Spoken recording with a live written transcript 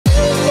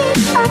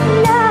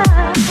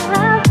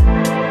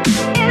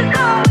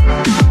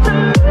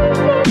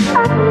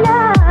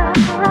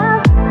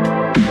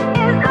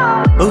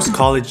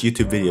college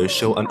YouTube videos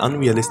show an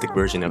unrealistic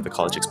version of the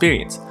college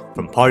experience,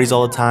 from parties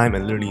all the time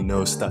and literally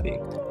no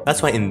studying.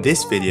 That's why in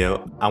this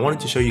video, I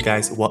wanted to show you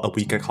guys what a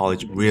week at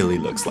college really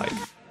looks like.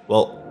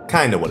 Well,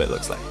 kind of what it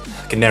looks like.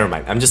 Okay, never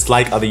mind. I'm just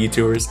like other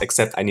YouTubers,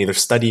 except I neither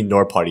study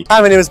nor party.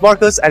 Hi, my name is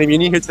Marcos, and if you're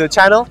new here to the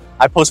channel,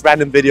 I post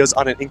random videos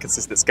on an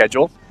inconsistent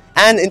schedule.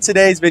 And in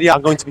today's video,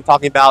 I'm going to be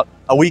talking about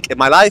a week in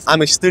my life.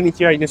 I'm a student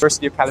here at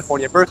University of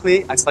California,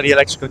 Berkeley. I study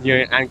electrical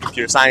engineering and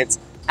computer science,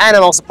 and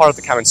I'm also part of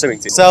the cabin swimming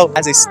team. So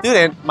as a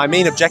student, my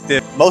main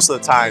objective most of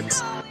the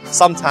times,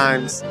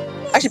 sometimes,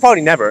 actually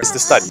probably never, is to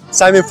study.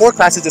 So I'm in 4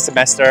 classes this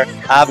semester.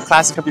 I have a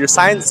class in computer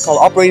science, it's called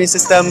operating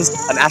systems,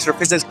 an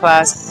astrophysics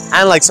class,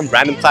 and like some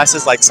random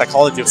classes like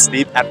psychology of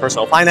sleep and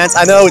personal finance.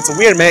 I know it's a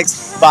weird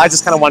mix, but I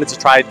just kind of wanted to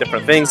try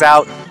different things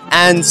out.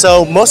 And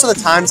so most of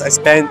the times I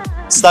spent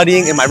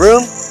studying in my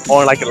room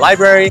or like a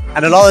library,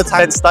 and then all the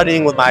time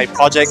studying with my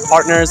project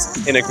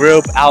partners in a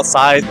group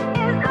outside.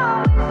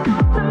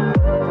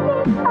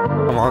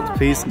 Come on,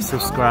 please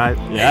subscribe.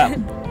 Yeah.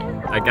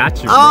 I got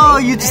you, bro. Oh,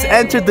 you just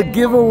entered the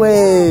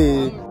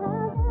giveaway!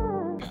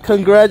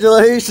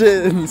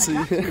 Congratulations!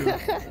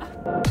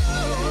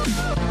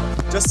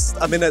 Just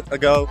a minute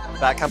ago,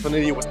 that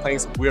community was playing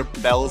some weird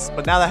bells,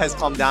 but now that has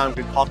calmed down,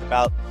 we can talk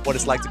about what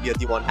it's like to be a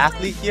D1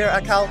 athlete here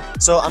at Cal.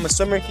 So I'm a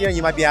swimmer here, and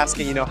you might be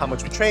asking, you know, how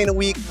much we train a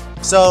week.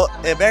 So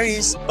it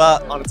varies,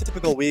 but on a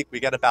typical week, we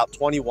get about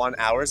 21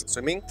 hours of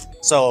swimming.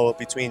 So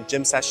between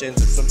gym sessions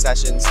and swim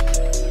sessions.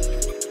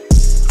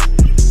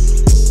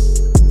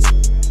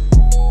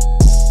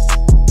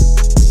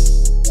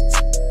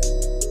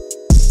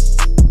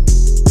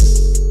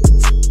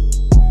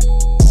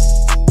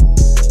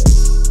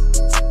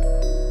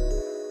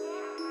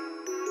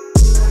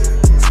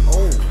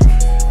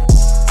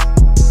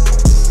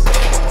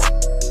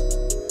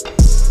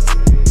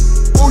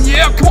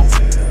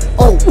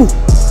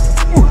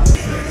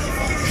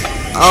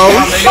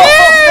 Oh,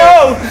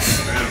 no!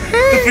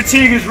 The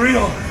fatigue is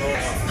real.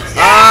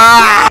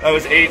 That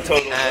was 8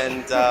 total.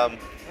 And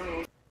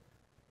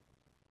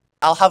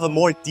I'll have a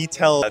more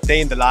detailed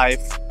day in the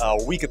life,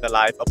 week in the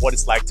life of what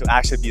it's like to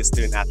actually be a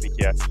student athlete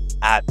here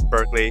at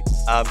Berkeley.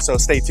 So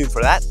stay tuned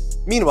for that.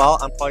 Meanwhile,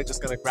 I'm probably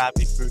just gonna grab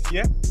a food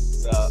here.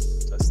 So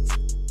just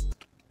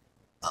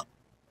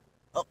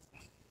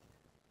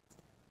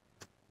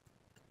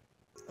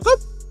Good.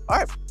 All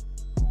right.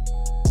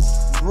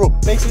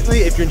 Basically,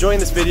 if you're enjoying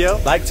this video,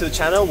 like to the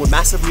channel would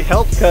massively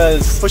help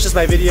because it pushes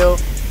my video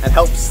and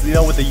helps, you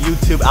know, with the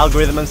YouTube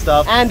algorithm and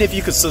stuff. And if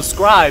you could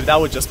subscribe, that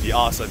would just be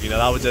awesome. You know,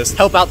 that would just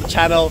help out the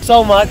channel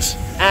so much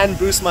and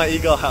boost my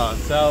ego.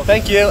 So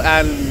thank you,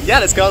 and yeah,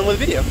 let's go on with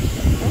the video.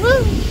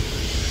 Woo!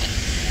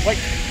 Wait,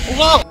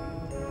 whoa!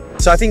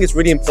 So I think it's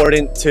really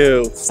important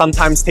to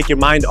sometimes take your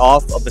mind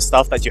off of the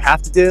stuff that you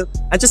have to do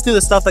and just do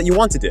the stuff that you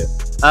want to do.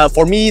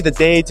 For me, the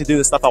day to do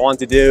the stuff I want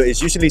to do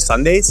is usually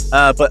Sundays,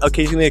 but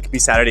occasionally it could be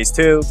Saturdays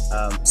too.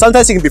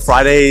 Sometimes it can be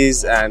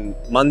Fridays and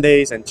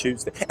Mondays and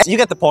Tuesdays. You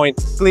get the point.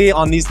 Basically,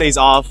 on these days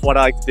off, what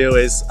I like to do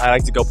is I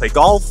like to go play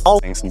golf.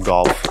 Playing some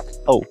golf.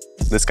 Oh,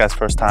 this guy's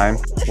first time.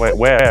 Wait,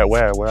 where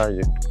are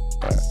you?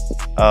 Where?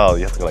 Oh,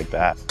 you have to go like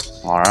that.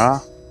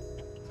 Alright.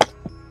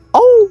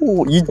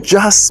 Oh, you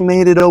just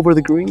made it over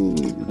the green.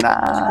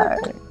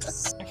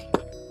 Nice.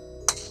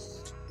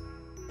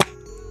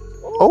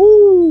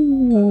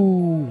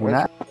 Oh,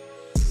 nice.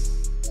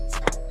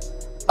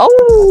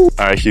 Oh.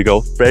 All right,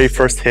 Hugo. Very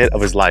first hit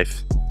of his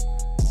life.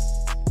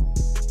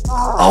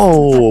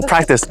 Oh,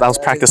 practice. That was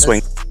practice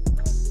swing.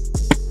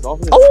 Oh.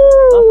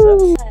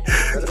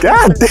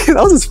 God damn,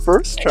 that was his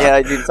first try.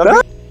 Yeah, dude.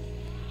 Something.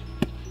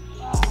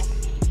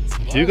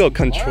 Hugo,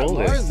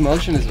 control it. His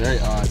motion is very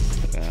odd.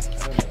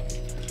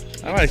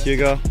 All right,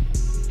 Hugo.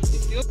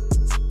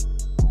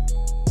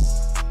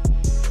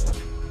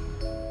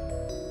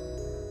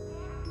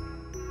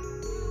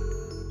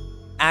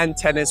 And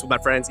tennis with my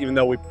friends, even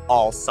though we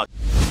all suck.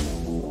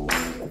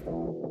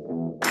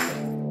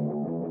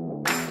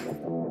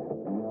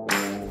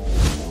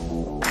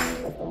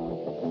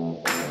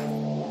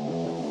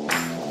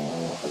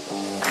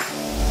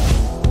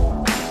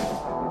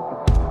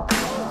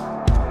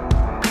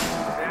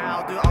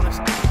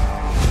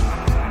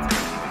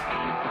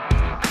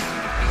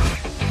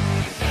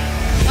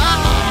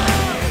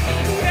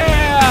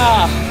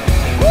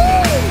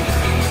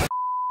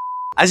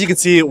 As you can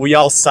see, we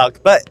all suck,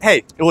 but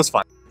hey, it was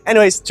fun.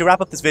 Anyways, to wrap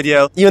up this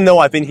video, even though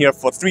I've been here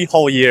for 3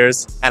 whole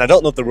years and I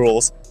don't know the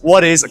rules,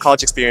 what is a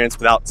college experience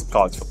without some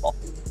college football?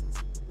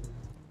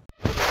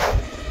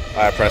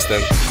 All right,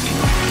 Preston.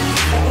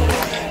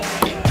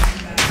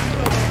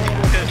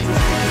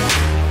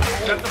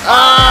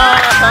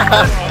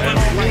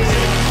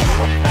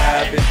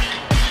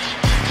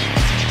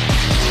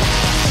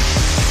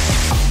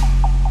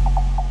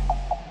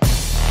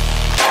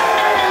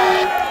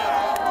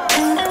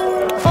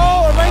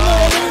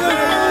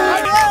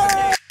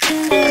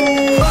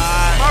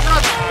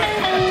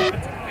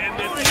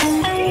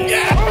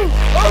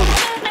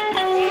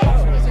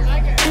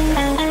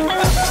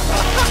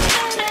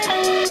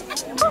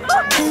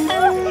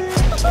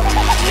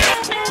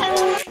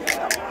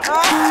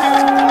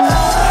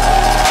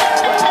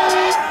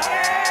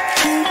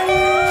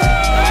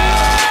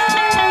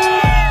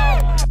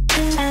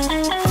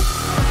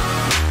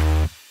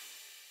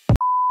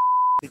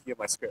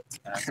 script.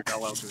 I forgot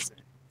what I was going to say.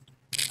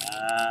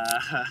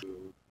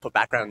 Put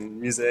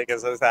background music and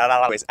so that.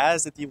 Anyways,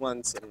 as a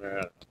D1,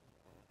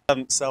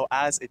 so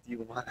as a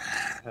D1,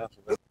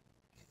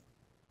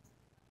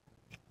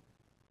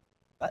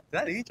 did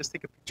that lady just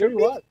take a picture?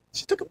 What?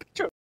 She took a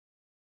picture.